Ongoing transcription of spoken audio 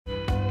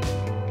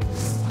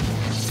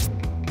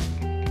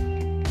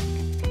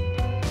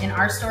In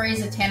our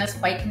stories, Zatanna's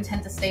quite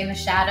content to stay in the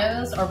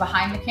shadows or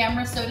behind the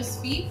camera, so to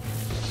speak.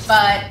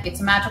 But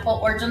it's a magical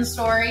origin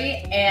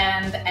story,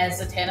 and as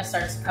Zatanna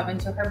starts to come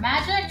into her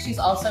magic, she's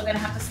also going to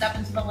have to step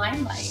into the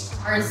limelight.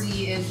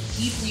 RZ is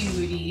deeply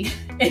moody,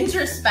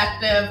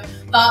 introspective,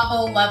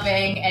 thoughtful,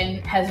 loving,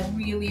 and has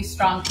really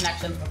strong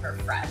connections with her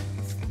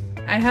friends.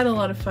 I had a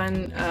lot of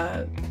fun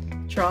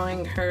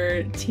drawing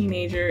her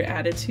teenager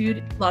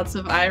attitude, lots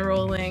of eye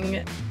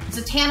rolling.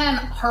 Zatanna and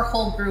her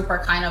whole group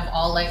are kind of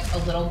all like a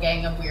little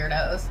gang of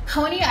weirdos.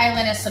 Coney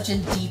Island is such a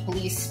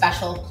deeply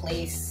special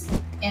place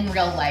in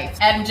real life,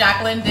 and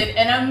Jacquelin did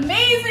an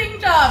amazing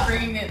job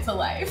bringing it to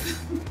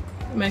life.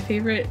 My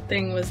favorite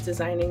thing was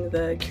designing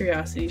the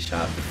curiosity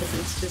shop because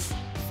it's just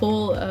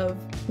full of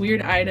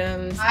weird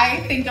items. I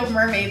think of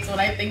mermaids when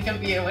I think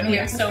of you, and we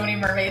have so many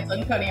mermaids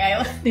on Coney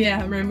Island.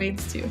 Yeah,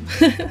 mermaids too.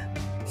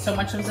 So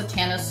much of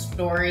Zatanna's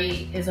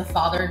story is a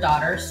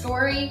father-daughter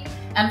story,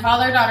 and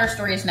father-daughter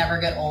stories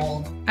never get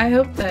old. I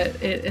hope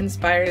that it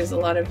inspires a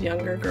lot of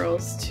younger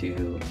girls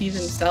to be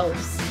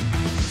themselves.